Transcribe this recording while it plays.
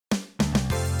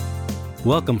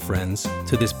Welcome, friends,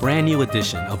 to this brand new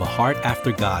edition of A Heart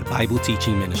After God Bible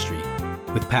Teaching Ministry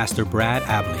with Pastor Brad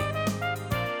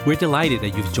Abley. We're delighted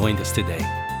that you've joined us today,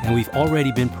 and we've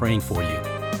already been praying for you,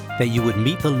 that you would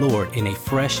meet the Lord in a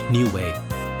fresh, new way.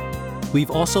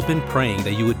 We've also been praying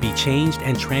that you would be changed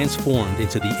and transformed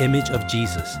into the image of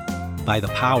Jesus by the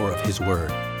power of His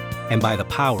Word and by the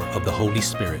power of the Holy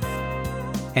Spirit.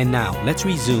 And now, let's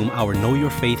resume our Know Your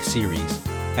Faith series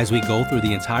as we go through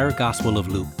the entire Gospel of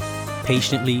Luke,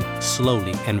 patiently,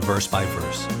 slowly, and verse by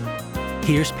verse.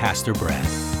 Here's Pastor Brad.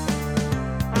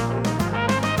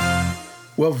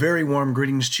 Well, very warm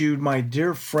greetings to you, my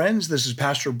dear friends. This is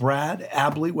Pastor Brad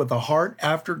Abley with A Heart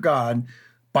After God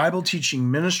Bible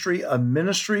Teaching Ministry, a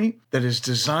ministry that is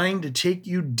designed to take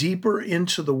you deeper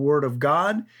into the Word of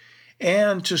God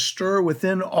and to stir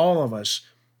within all of us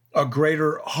a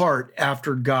greater heart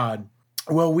after God.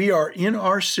 Well, we are in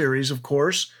our series, of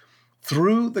course,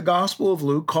 through the Gospel of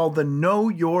Luke called the Know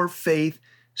Your Faith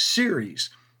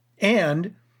series.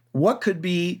 And what could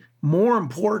be more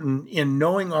important in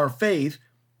knowing our faith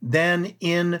than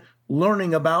in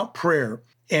learning about prayer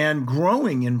and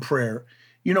growing in prayer?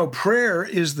 You know, prayer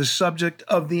is the subject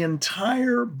of the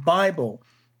entire Bible,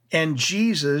 and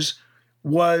Jesus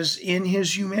was in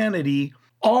his humanity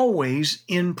always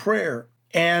in prayer.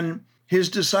 And his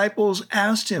disciples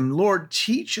asked him, Lord,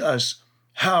 teach us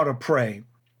how to pray.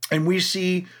 And we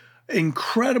see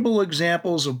incredible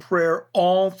examples of prayer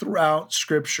all throughout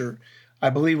Scripture. I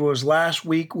believe it was last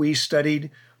week we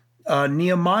studied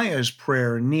Nehemiah's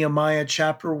prayer, Nehemiah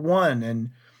chapter 1, and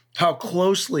how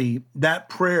closely that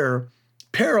prayer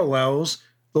parallels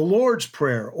the Lord's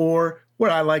Prayer, or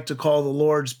what I like to call the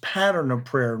Lord's pattern of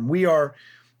prayer. And we are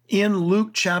in Luke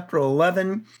chapter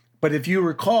 11, but if you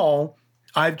recall,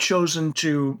 I've chosen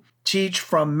to teach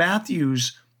from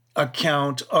Matthew's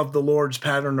account of the Lord's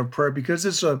pattern of prayer because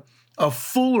it's a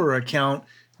fuller account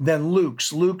than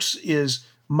Luke's. Luke's is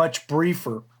much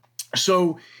briefer.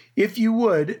 So if you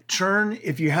would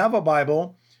if you have a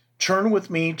Bible, turn with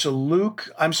me to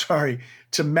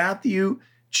Matthew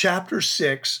chapter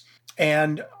 6.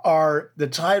 And the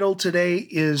title today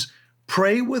is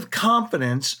Pray with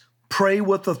Confidence, Pray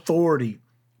with Authority.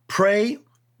 Pray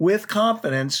with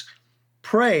confidence,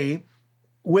 pray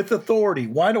with authority.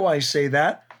 Why do I say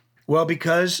that? Well,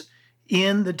 because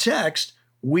in the text,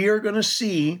 we are going to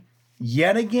see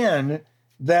yet again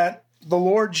that the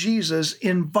Lord Jesus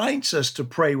invites us to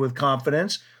pray with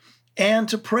confidence and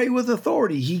to pray with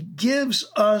authority. He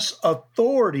gives us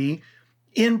authority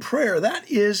in prayer. That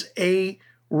is a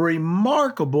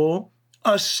remarkable,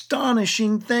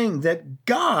 astonishing thing that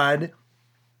God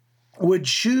would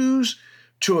choose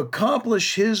to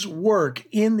accomplish His work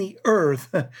in the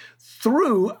earth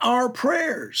through our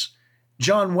prayers.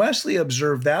 John Wesley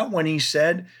observed that when he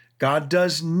said, God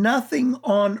does nothing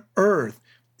on earth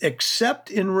except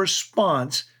in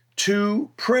response to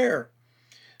prayer.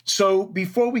 So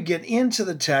before we get into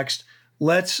the text,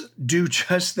 let's do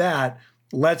just that.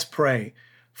 Let's pray.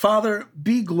 Father,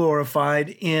 be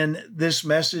glorified in this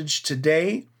message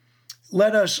today.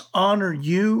 Let us honor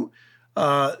you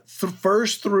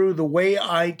first through the way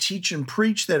I teach and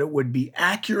preach, that it would be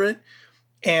accurate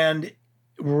and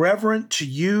reverent to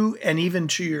you and even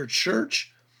to your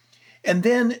church. And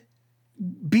then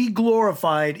be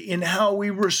glorified in how we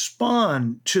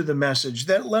respond to the message.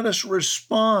 That let us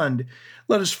respond.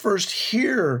 Let us first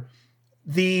hear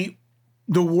the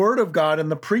word of God and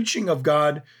the preaching of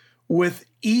God with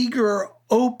eager,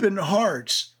 open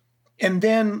hearts. And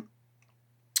then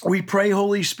we pray,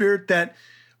 Holy Spirit, that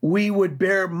we would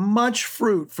bear much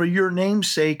fruit for your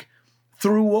name's sake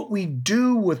through what we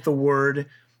do with the word,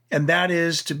 and that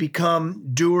is to become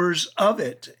doers of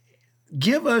it.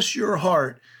 Give us your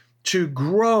heart to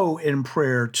grow in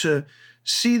prayer, to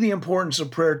see the importance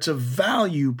of prayer, to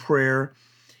value prayer.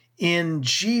 In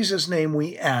Jesus' name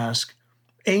we ask,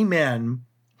 amen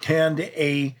and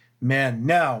amen.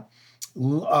 Now,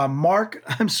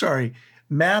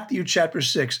 Matthew chapter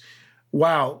 6.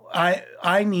 Wow,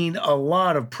 I need a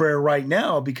lot of prayer right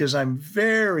now because I'm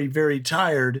very, very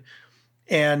tired.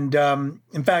 And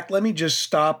in fact, let me just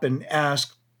stop and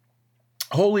ask,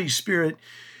 Holy Spirit,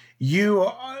 you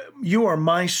are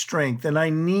my strength, and I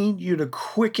need you to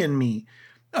quicken me,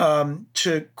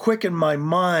 to quicken my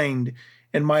mind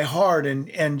and my heart,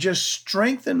 and just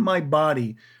strengthen my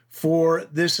body for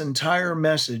this entire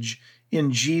message.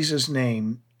 In Jesus'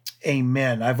 name,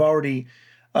 amen. I've already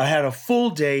had a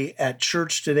full day at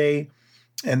church today,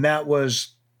 and that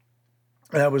was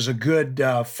a good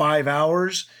 5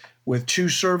 hours with 2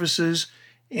 services,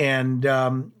 and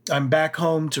I'm back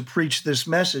home to preach this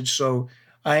message. So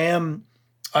I am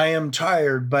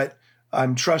tired, but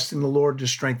I'm trusting the Lord to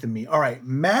strengthen me. All right,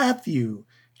 Matthew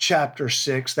chapter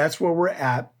 6, that's where we're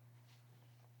at.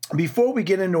 Before we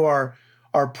get into our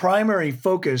primary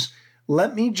focus,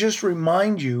 let me just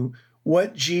remind you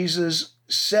what Jesus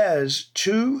says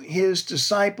to his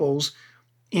disciples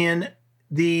in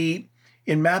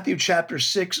Matthew chapter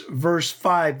 6, verse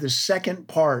 5, the second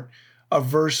part of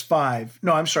verse 5.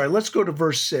 No, I'm sorry. Let's go to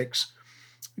verse 6.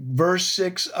 Verse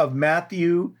 6 of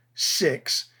Matthew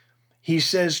 6. He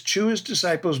says to his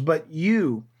disciples, but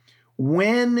you,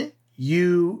 when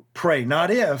you pray, not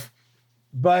if,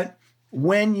 but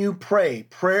when you pray,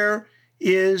 prayer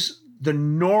is the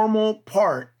normal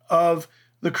part of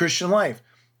the Christian life.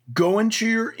 Go into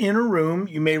your inner room.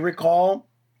 You may recall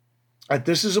that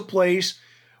this is a place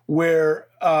where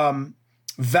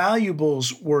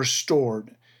valuables were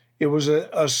stored. It was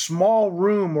a small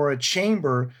room or a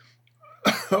chamber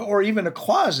or even a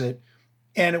closet,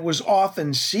 and it was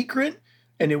often secret,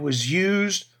 and it was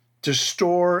used to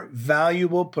store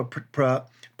valuable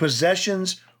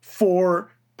possessions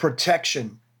for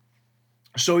protection.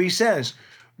 So he says,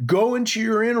 go into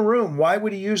your inner room. Why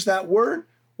would he use that word?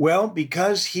 Well,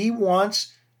 because he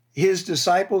wants his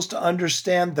disciples to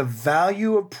understand the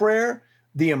value of prayer,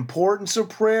 the importance of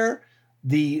prayer,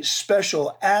 the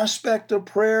special aspect of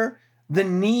prayer, the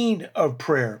need of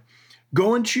prayer.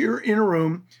 Go into your inner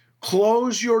room,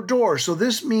 close your door. So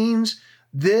this means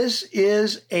this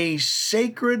is a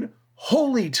sacred,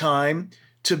 holy time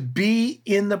to be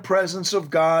in the presence of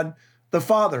God the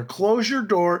Father. Close your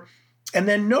door, and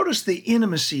then notice the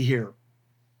intimacy here.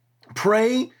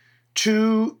 Pray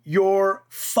to your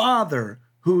Father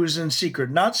who is in secret,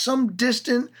 not some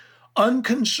distant,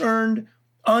 unconcerned,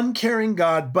 uncaring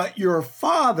God, but your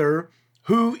Father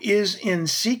who is in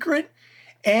secret,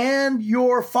 and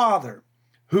your Father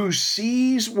who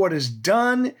sees what is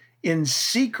done in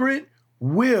secret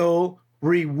will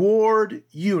reward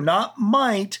you. Not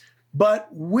might, but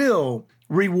will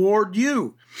reward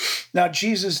you. Now,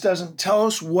 Jesus doesn't tell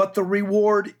us what the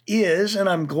reward is, and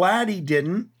I'm glad he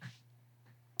didn't.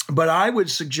 But I would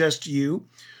suggest to you,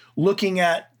 looking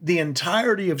at the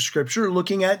entirety of Scripture,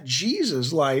 looking at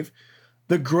Jesus' life,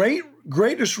 the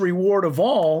greatest reward of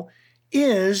all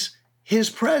is his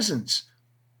presence.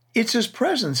 It's his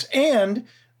presence. And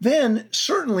then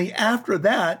certainly after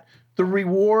that, the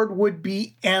reward would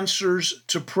be answers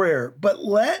to prayer. But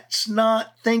let's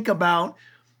not think about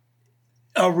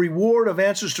a reward of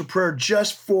answers to prayer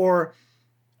just for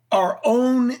our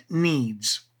own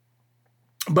needs.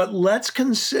 But let's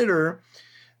consider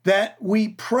that we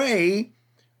pray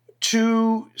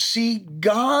to see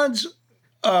God's,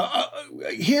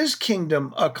 his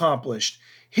kingdom accomplished,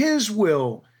 his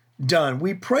will done.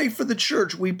 We pray for the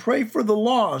church. We pray for the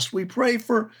lost. We pray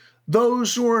for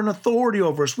those who are in authority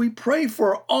over us. We pray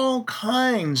for all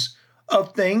kinds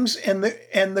of things. And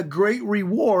the great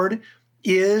reward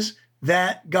is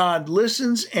that God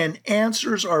listens and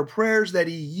answers our prayers, that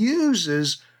he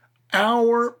uses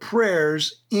our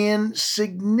prayers in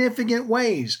significant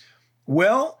ways.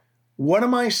 Well, what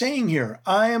am I saying here?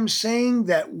 I am saying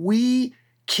that we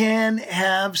can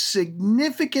have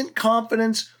significant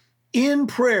confidence in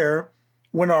prayer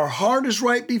when our heart is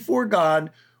right before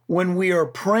God, when we are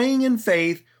praying in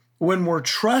faith, when we're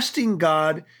trusting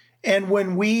God, and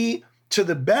when we, to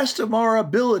the best of our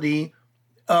ability,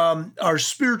 our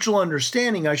spiritual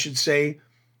understanding, I should say,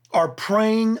 are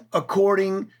praying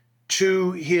according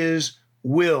to his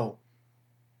will.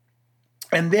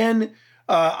 And then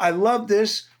I love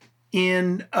this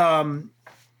in,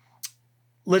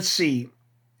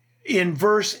 in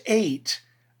verse 8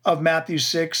 of Matthew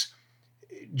 6,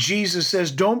 Jesus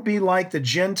says, don't be like the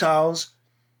Gentiles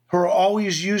who are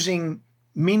always using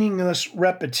meaningless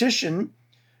repetition.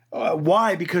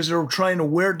 Why? Because they're trying to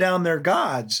wear down their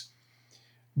gods.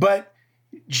 But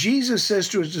Jesus says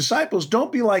to his disciples,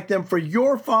 don't be like them, for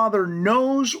your Father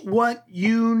knows what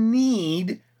you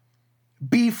need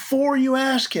before you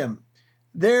ask him.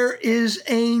 There is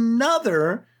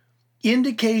another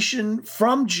indication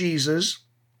from Jesus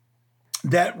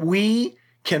that we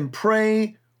can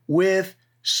pray with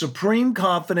supreme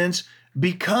confidence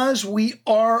because we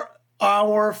are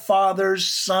our Father's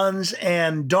sons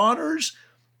and daughters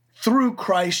through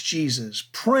Christ Jesus,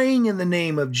 praying in the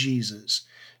name of Jesus.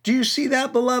 Do you see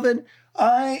that, beloved?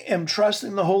 I am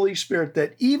trusting the Holy Spirit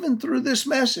that even through this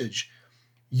message,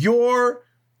 your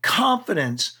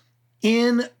confidence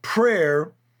in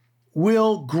prayer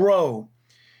will grow.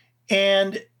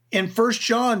 And in 1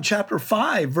 John chapter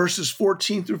 5, verses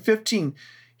 14 through 15,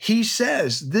 he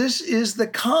says, this is the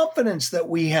confidence that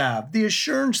we have, the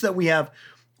assurance that we have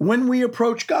when we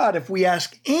approach God. If we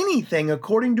ask anything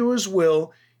according to his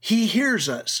will, he hears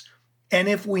us. And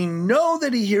if we know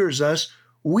that he hears us,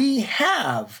 we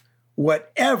have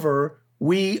whatever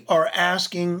we are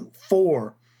asking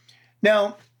for.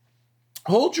 Now,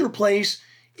 hold your place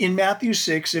in Matthew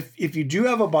 6 if you do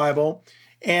have a Bible,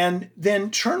 and then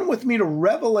turn with me to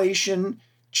Revelation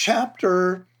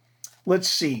chapter, let's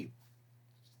see,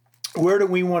 where do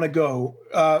we want to go?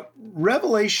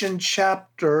 Revelation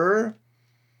chapter,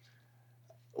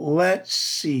 let's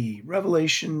see,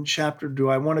 Revelation chapter, do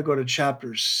I want to go to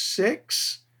chapter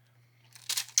 6?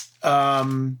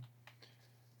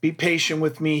 Be patient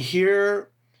with me here.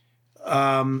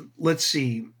 Let's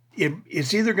see,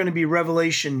 it's either going to be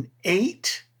Revelation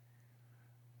 8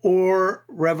 or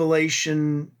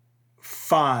Revelation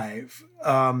 5.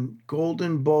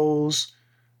 Golden bowls,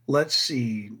 let's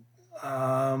see.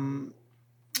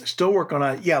 Still working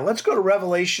on it. Yeah, let's go to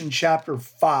Revelation chapter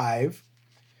 5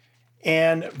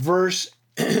 and verse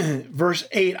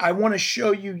 8. I want to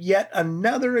show you yet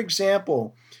another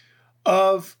example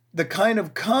of the kind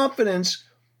of confidence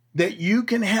that you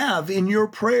can have in your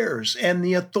prayers and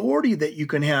the authority that you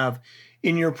can have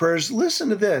in your prayers. Listen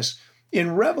to this.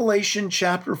 In Revelation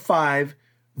chapter 5,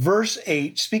 verse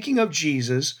 8, speaking of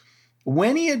Jesus,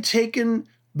 when he had taken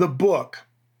the book,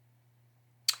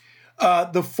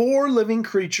 the 4 living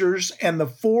creatures and the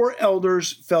 4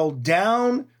 elders fell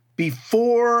down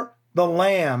before the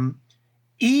Lamb,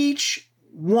 each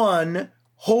one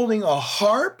holding a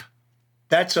harp.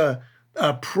 That's an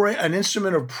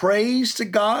instrument of praise to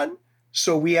God.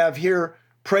 So we have here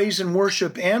praise and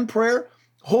worship and prayer,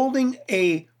 holding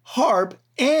a harp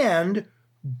and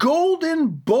golden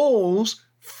bowls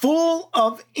full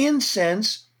of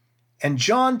incense. And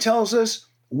John tells us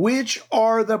which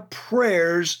are the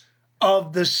prayers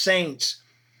of the saints.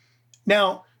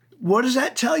 Now, what does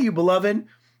that tell you, beloved?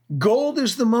 Gold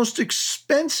is the most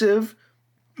expensive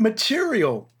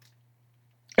material.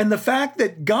 And the fact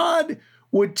that God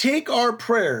would take our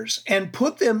prayers and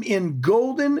put them in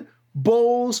golden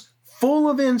bowls full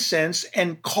of incense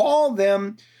and call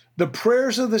them the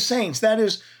prayers of the saints. That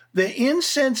is, the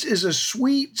incense is a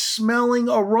sweet smelling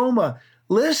aroma.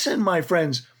 Listen, my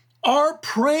friends, our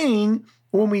praying,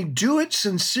 when we do it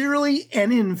sincerely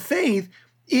and in faith,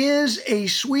 is a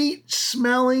sweet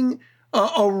smelling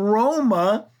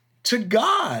aroma to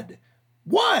God.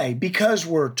 Why? Because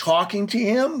we're talking to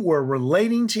him, we're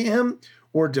relating to him,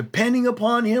 we're depending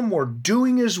upon him, we're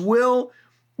doing his will,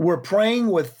 we're praying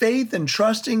with faith and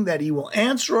trusting that he will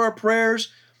answer our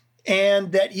prayers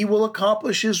and that he will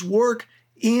accomplish his work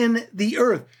in the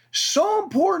earth. So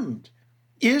important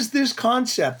is this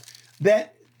concept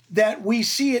that we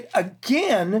see it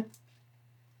again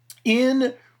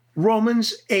in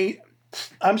Revelation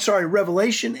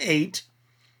 8,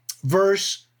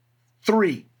 verse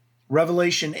 3.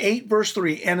 Revelation 8, verse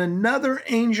 3. And another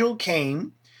angel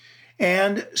came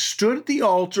and stood at the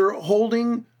altar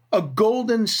holding a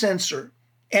golden censer,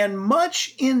 and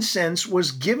much incense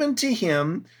was given to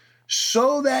him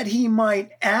so that he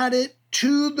might add it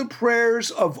to the prayers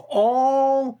of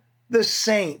all the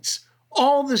saints.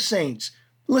 All the saints.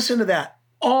 Listen to that.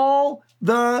 All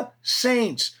the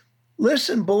saints.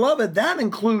 Listen, beloved, that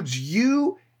includes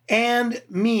you and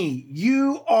me.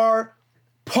 You are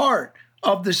part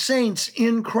of the saints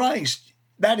in Christ.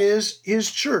 That is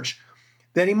his church.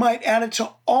 That he might add it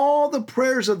to all the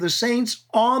prayers of the saints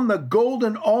on the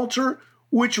golden altar,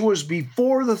 which was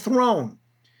before the throne.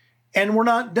 And we're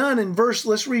not done in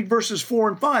let's read verses 4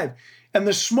 and 5. And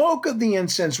the smoke of the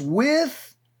incense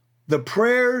with the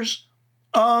prayers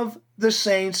of the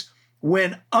saints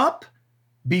went up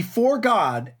before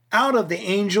God out of the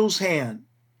angel's hand.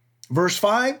 Verse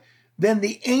 5, then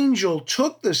the angel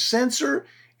took the censer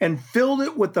and filled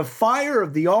it with the fire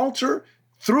of the altar,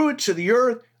 threw it to the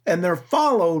earth, and there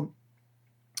followed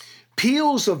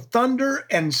peals of thunder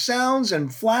and sounds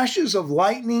and flashes of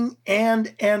lightning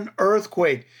and an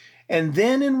earthquake. And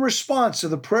then in response to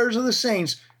the prayers of the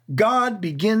saints, God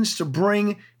begins to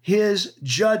bring his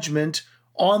judgment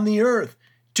on the earth.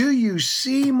 Do you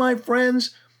see, my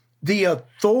friends, the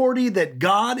authority that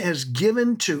God has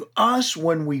given to us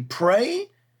when we pray?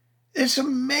 It's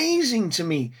amazing to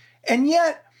me. And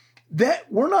yet,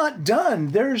 that we're not done.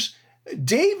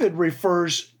 David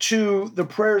refers to the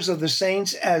prayers of the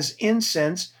saints as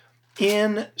incense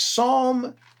in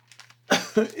Psalm,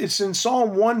 it's in Psalm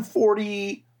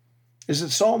 140, is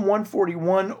it Psalm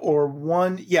 141 or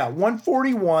 1? Yeah,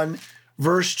 141,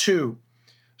 verse 2.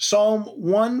 Psalm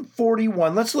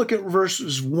 141, let's look at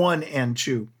verses 1 and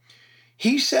 2.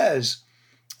 He says,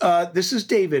 this is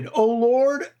David, O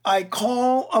Lord, I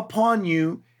call upon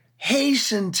you,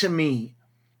 hasten to me.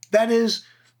 That is,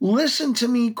 listen to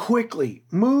me quickly,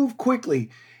 move quickly,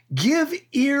 give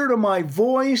ear to my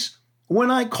voice when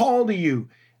I call to you.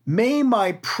 May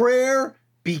my prayer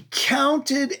be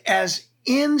counted as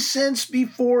incense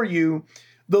before you,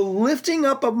 the lifting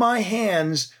up of my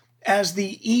hands as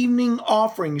the evening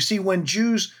offering. You see, when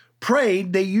Jews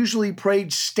prayed, they usually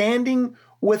prayed standing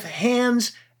with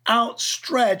hands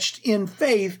outstretched in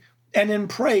faith and in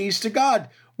praise to God.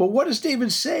 But what does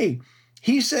David say?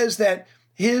 He says that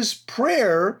his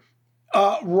prayer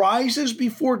rises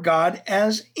before God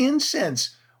as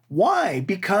incense. Why?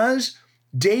 Because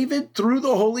David, through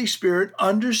the Holy Spirit,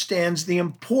 understands the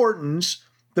importance,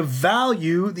 the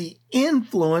value, the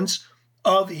influence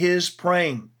of his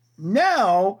praying.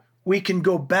 Now we can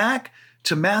go back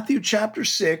to Matthew chapter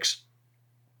 6,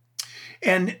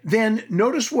 and then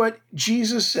notice what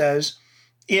Jesus says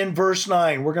in verse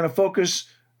 9. We're going to focus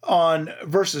on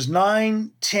verses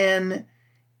 9, 10,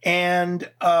 and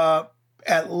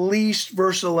at least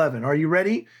verse 11. Are you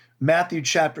ready? Matthew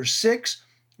chapter 6,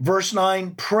 verse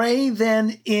 9. Pray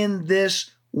then in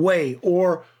this way,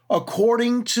 or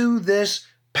according to this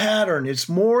pattern. It's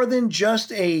more than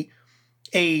just a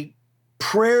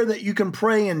prayer that you can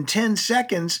pray in 10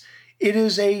 seconds. It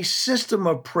is a system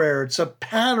of prayer. It's a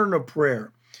pattern of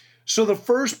prayer. So the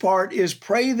first part is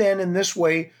pray then in this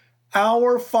way,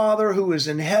 Our Father who is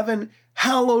in heaven,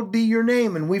 hallowed be your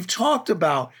name. And we've talked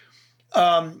about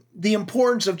the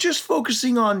importance of just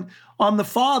focusing on the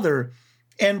Father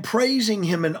and praising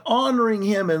him and honoring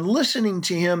him and listening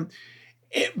to him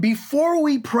before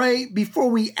we pray, before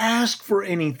we ask for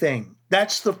anything.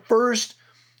 That's the first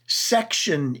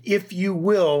section, if you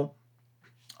will,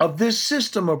 of this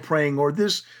system of praying or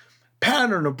this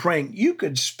pattern of praying. You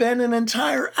could spend an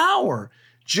entire hour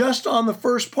just on the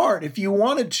first part if you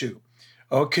wanted to.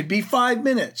 Oh, it could be 5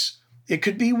 minutes. It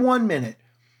could be 1 minute.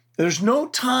 There's no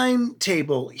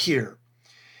timetable here.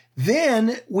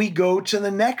 Then we go to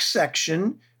the next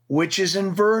section, which is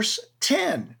in verse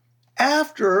 10,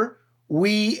 after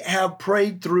we have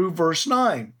prayed through verse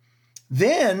 9.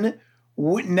 Then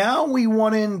now we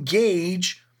want to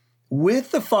engage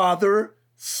with the Father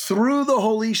through the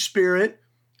Holy Spirit,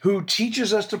 who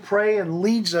teaches us to pray and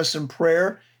leads us in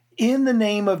prayer in the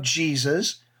name of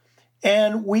Jesus.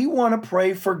 And we want to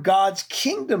pray for God's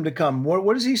kingdom to come.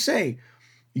 What does he say?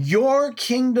 Your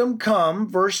kingdom come,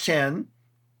 verse 10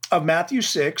 of Matthew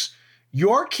 6,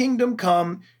 your kingdom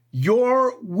come,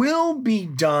 your will be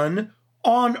done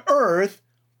on earth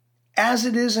as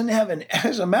it is in heaven.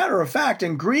 As a matter of fact,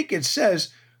 in Greek it says,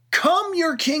 come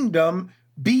your kingdom,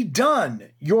 be done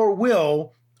your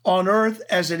will on earth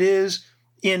as it is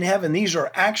in heaven. These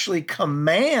are actually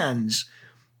commands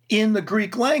in the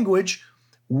Greek language,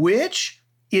 which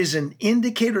is an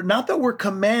indicator, not that we're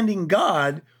commanding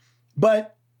God,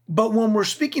 but when we're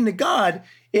speaking to God,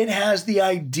 it has the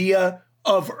idea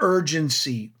of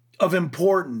urgency, of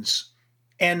importance.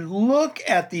 And look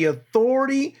at the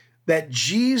authority that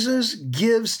Jesus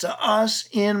gives to us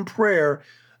in prayer,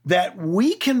 that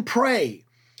we can pray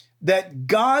that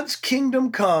God's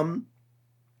kingdom come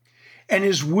and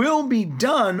his will be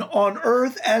done on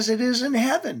earth as it is in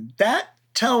heaven. That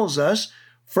tells us,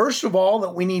 first of all,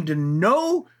 that we need to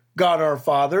know God our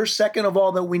Father. Second of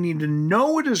all, that we need to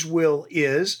know what his will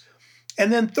is.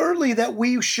 And then thirdly, that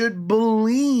we should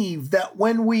believe that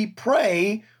when we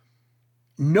pray,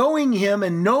 knowing him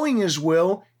and knowing his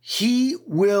will, he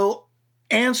will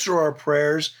answer our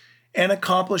prayers and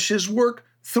accomplish his work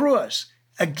through us.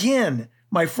 Again,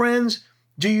 my friends,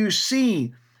 do you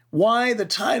see why the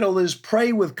title is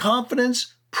Pray with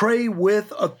Confidence, Pray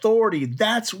with Authority?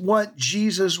 That's what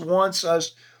Jesus wants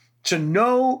us to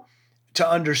know, to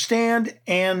understand,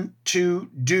 and to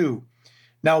do.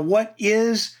 Now, what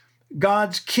is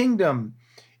God's kingdom?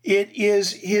 It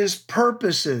is his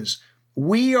purposes.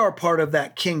 We are part of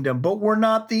that kingdom, but we're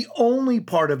not the only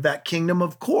part of that kingdom,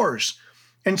 of course.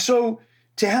 And so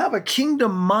to have a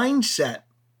kingdom mindset,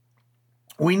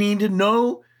 we need to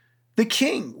know the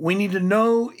King. We need to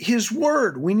know his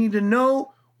word. We need to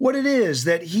know what it is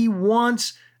that he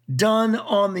wants done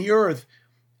on the earth.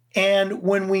 And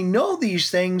when we know these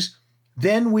things,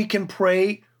 then we can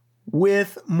pray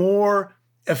with more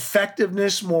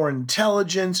effectiveness, more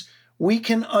intelligence. We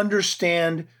can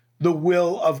understand the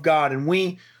will of God.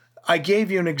 And I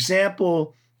gave you an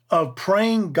example of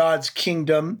praying God's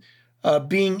kingdom,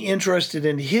 being interested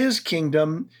in his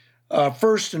kingdom,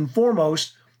 first and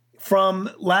foremost, from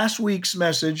last week's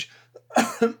message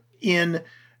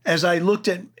as I looked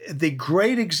at the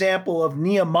great example of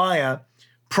Nehemiah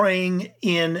praying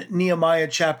in Nehemiah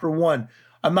chapter 1.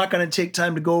 I'm not going to take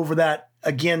time to go over that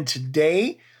again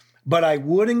today, but I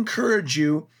would encourage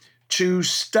you to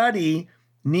study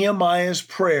Nehemiah's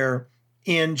prayer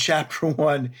in chapter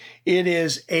 1. It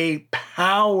is a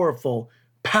powerful,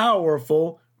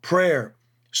 powerful prayer.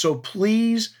 So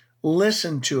please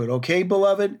listen to it, okay,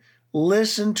 beloved?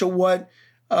 Listen to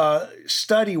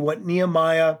study what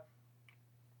Nehemiah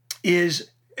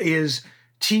is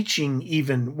teaching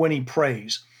even when he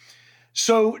prays.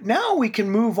 So now we can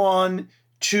move on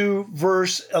to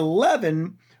verse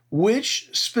 11, which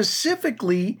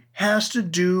specifically has to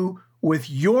do with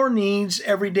your needs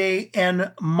every day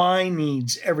and my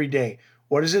needs every day.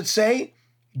 What does it say?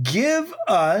 Give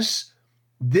us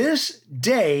this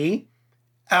day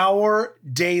our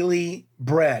daily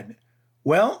bread.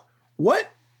 Well,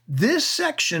 what this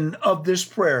section of this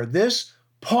prayer, this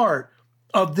part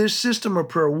of this system of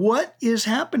prayer, what is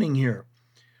happening here?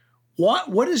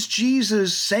 What is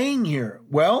Jesus saying here?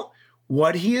 Well,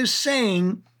 what he is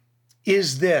saying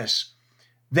is this,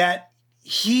 that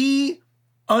he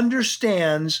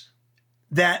understands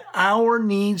that our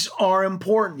needs are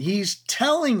important. He's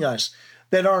telling us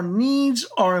that our needs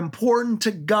are important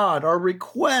to God. Our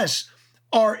requests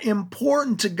are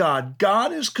important to God.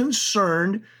 God is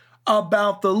concerned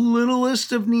about the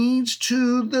littlest of needs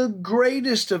to the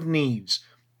greatest of needs.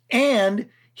 And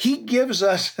he gives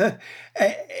us an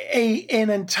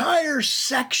entire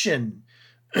section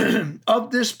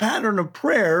of this pattern of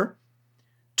prayer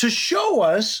to show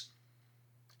us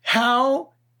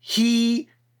how he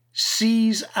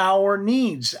sees our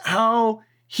needs, how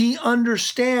he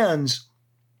understands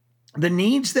the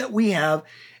needs that we have,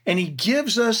 and he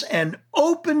gives us an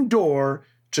open door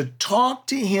to talk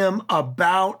to him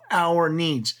about our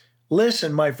needs.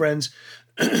 Listen, my friends,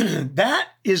 that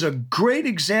is a great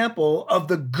example of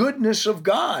the goodness of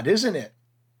God, isn't it?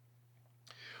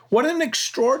 What an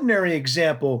extraordinary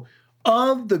example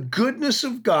of the goodness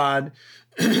of God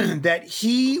that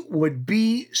he would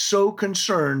be so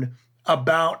concerned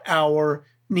about our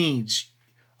needs.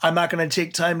 I'm not going to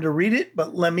take time to read it,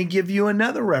 but let me give you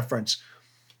another reference.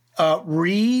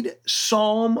 Read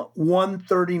Psalm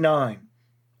 139.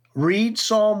 Read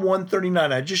Psalm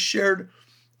 139. I just shared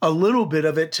a little bit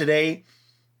of it today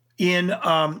in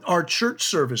our church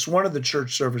service, one of the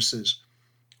church services.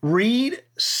 Read,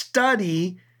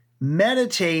 study,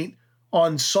 meditate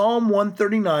on Psalm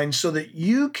 139 so that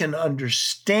you can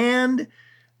understand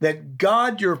that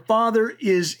God, your Father,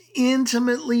 is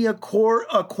intimately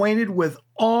acquainted with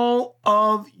all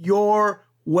of your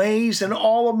ways and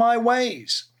all of my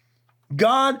ways.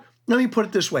 God, let me put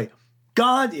it this way.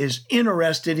 God is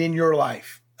interested in your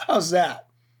life. How's that?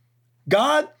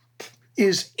 God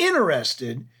is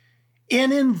interested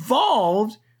and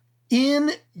involved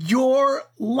in your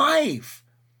life.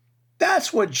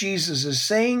 That's what Jesus is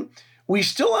saying. We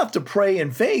still have to pray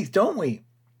in faith, don't we?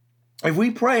 If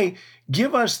we pray,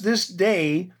 give us this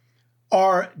day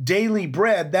our daily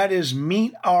bread, that is,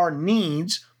 meet our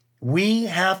needs, we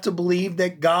have to believe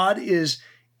that God is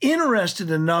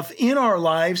interested enough in our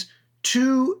lives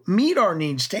to meet our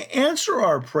needs, to answer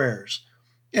our prayers.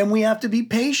 And we have to be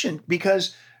patient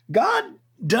because God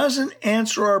doesn't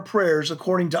answer our prayers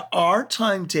according to our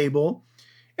timetable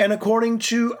and according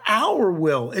to our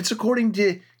will. It's according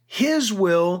to his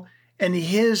will and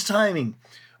his timing.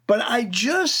 But I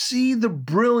just see the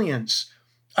brilliance,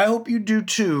 I hope you do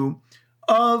too,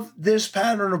 of this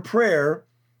pattern of prayer,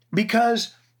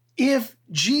 because if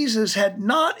Jesus had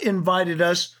not invited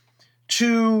us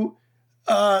to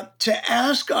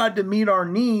ask God to meet our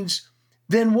needs,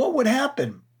 then what would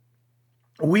happen?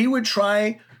 We would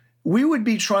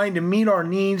be trying to meet our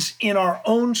needs in our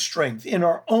own strength, in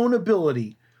our own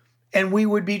ability, and we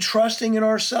would be trusting in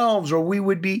ourselves, or we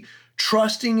would be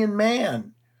trusting in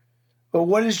man. But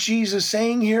what is Jesus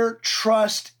saying here?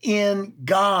 Trust in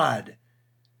God.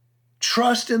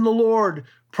 Trust in the Lord.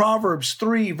 Proverbs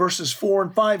 3 verses 4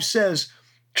 and 5 says,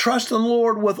 trust in the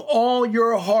Lord with all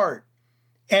your heart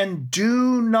and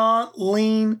do not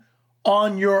lean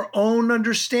on your own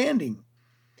understanding.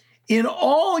 In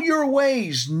all your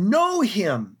ways, know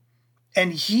him,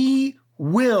 and he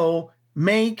will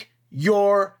make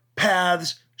your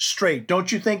paths straight.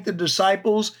 Don't you think the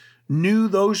disciples knew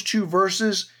those two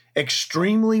verses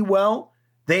extremely well?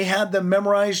 They had them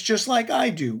memorized just like I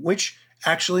do, which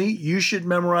actually you should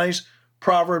memorize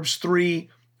Proverbs 3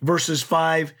 verses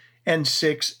 5 and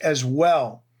 6 as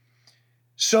well.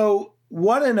 So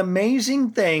what an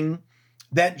amazing thing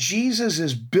that Jesus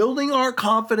is building our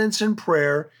confidence in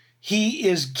prayer. He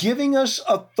is giving us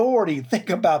authority. Think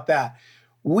about that.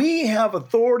 We have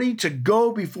authority to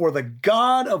go before the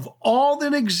God of all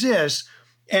that exists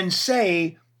and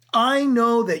say, I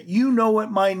know that you know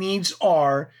what my needs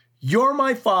are. You're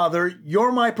my Father.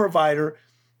 You're my provider.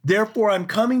 Therefore, I'm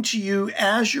coming to you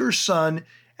as your son,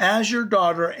 as your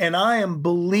daughter, and I am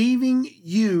believing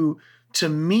you to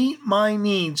meet my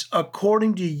needs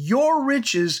according to your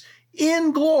riches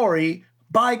in glory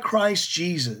by Christ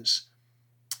Jesus.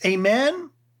 Amen?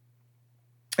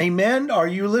 Amen? Are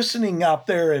you listening out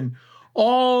there and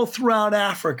all throughout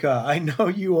Africa? I know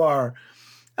you are.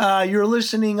 You're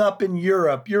listening up in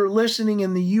Europe. You're listening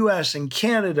in the U.S. and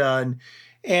Canada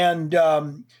and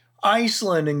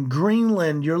Iceland and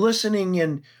Greenland. You're listening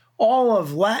in all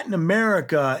of Latin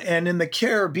America and in the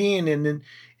Caribbean and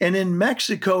in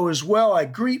Mexico as well. I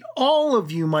greet all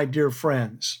of you, my dear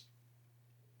friends.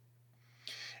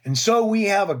 And so we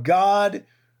have a God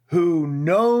who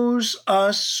knows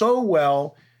us so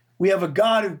well. We have a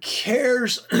God who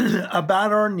cares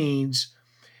about our needs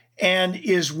and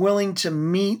is willing to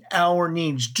meet our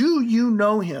needs. Do you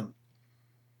know him?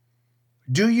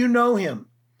 Do you know him?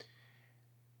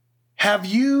 Have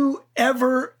you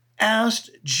ever asked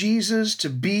Jesus to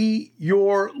be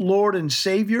your Lord and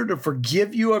Savior, to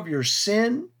forgive you of your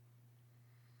sin?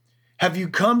 Have you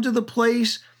come to the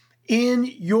place in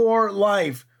your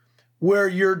life where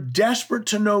you're desperate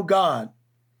to know God,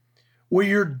 where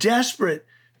you're desperate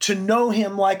to know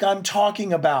him like I'm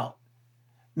talking about?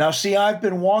 Now, see, I've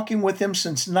been walking with him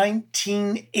since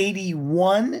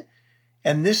 1981,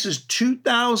 and this is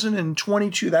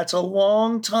 2022. That's a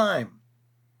long time.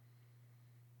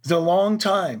 It's a long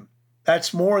time.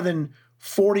 That's more than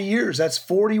 40 years. That's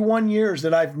 41 years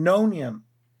that I've known him.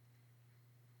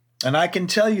 And I can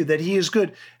tell you that he is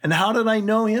good. And how did I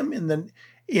know him? In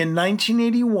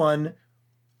 1981,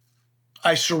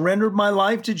 I surrendered my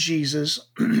life to Jesus.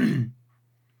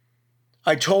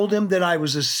 I told him that I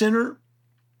was a sinner,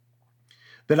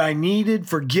 that I needed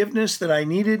forgiveness, that I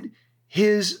needed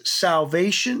his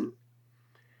salvation.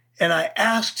 And I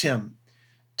asked him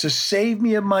to save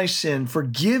me of my sin,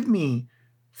 forgive me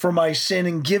for my sin,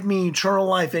 and give me eternal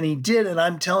life. And he did. And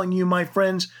I'm telling you, my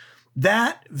friends,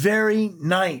 that very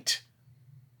night,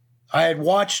 I had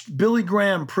watched Billy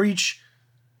Graham preach,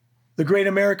 the great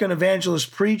American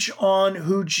evangelist, preach on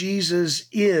who Jesus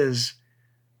is.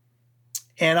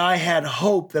 And I had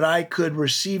hope that I could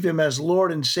receive him as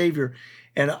Lord and Savior.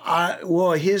 And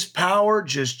his power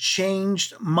just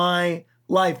changed my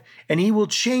life. And he will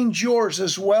change yours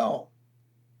as well.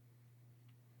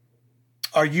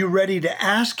 Are you ready to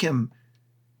ask him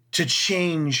to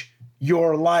change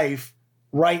your life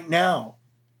right now?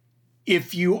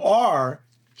 If you are,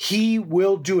 he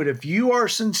will do it. If you are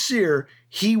sincere,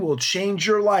 he will change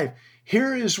your life.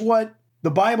 Here is what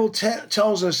the Bible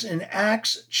tells us in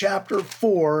Acts chapter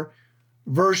 4,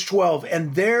 verse 12.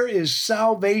 And there is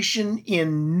salvation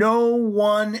in no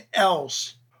one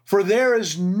else, for there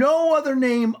is no other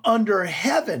name under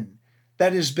heaven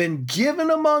that has been given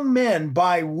among men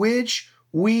by which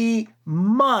we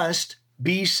must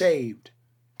be saved.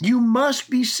 You must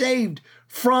be saved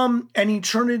from an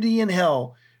eternity in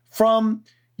hell, from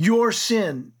your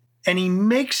sin. And he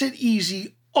makes it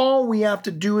easy. All we have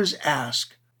to do is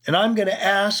ask. And I'm going to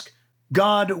ask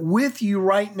God with you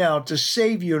right now to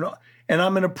save you. And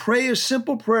I'm going to pray a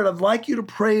simple prayer. I'd like you to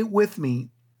pray it with me.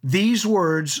 These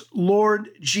words,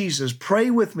 Lord Jesus,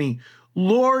 pray with me.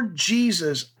 Lord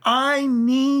Jesus, I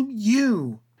need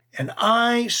you. And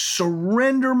I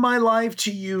surrender my life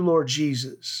to you, Lord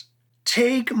Jesus.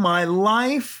 Take my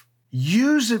life,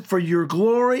 use it for your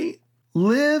glory,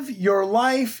 live your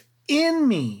life in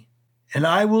me, and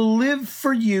I will live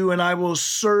for you and I will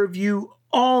serve you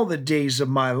all the days of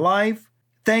my life.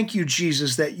 Thank you,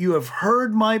 Jesus, that you have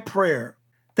heard my prayer.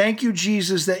 Thank you,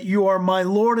 Jesus, that you are my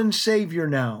Lord and Savior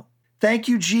now. Thank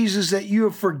you, Jesus, that you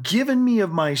have forgiven me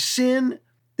of my sin,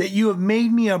 that you have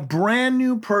made me a brand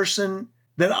new person,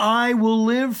 that I will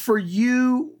live for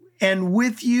you and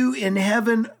with you in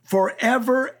heaven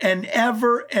forever and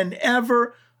ever and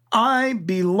ever. I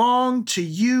belong to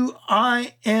you.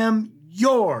 I am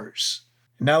yours.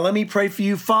 Now let me pray for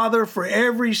you, Father, for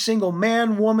every single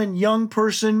man, woman, young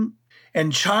person,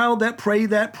 and child that pray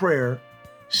that prayer.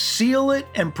 Seal it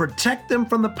and protect them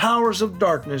from the powers of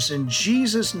darkness. In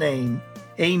Jesus' name,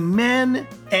 amen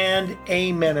and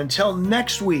amen. Until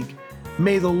next week,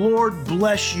 may the Lord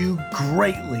bless you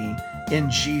greatly in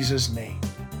Jesus' name.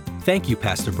 Thank you,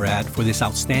 Pastor Brad, for this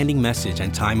outstanding message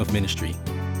and time of ministry.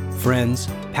 Friends,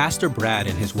 Pastor Brad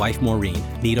and his wife Maureen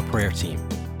need a prayer team.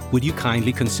 Would you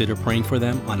kindly consider praying for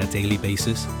them on a daily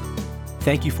basis?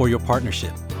 Thank you for your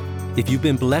partnership. If you've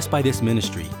been blessed by this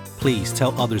ministry, please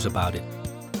tell others about it.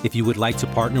 If you would like to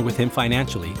partner with him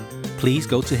financially, please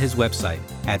go to his website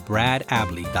at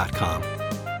bradabley.com.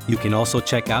 You can also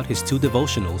check out his 2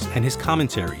 devotionals and his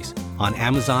commentaries on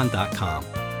Amazon.com.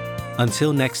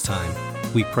 Until next time,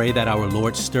 we pray that our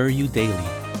Lord stir you daily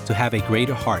to have a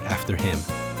greater heart after him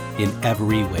in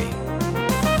every way.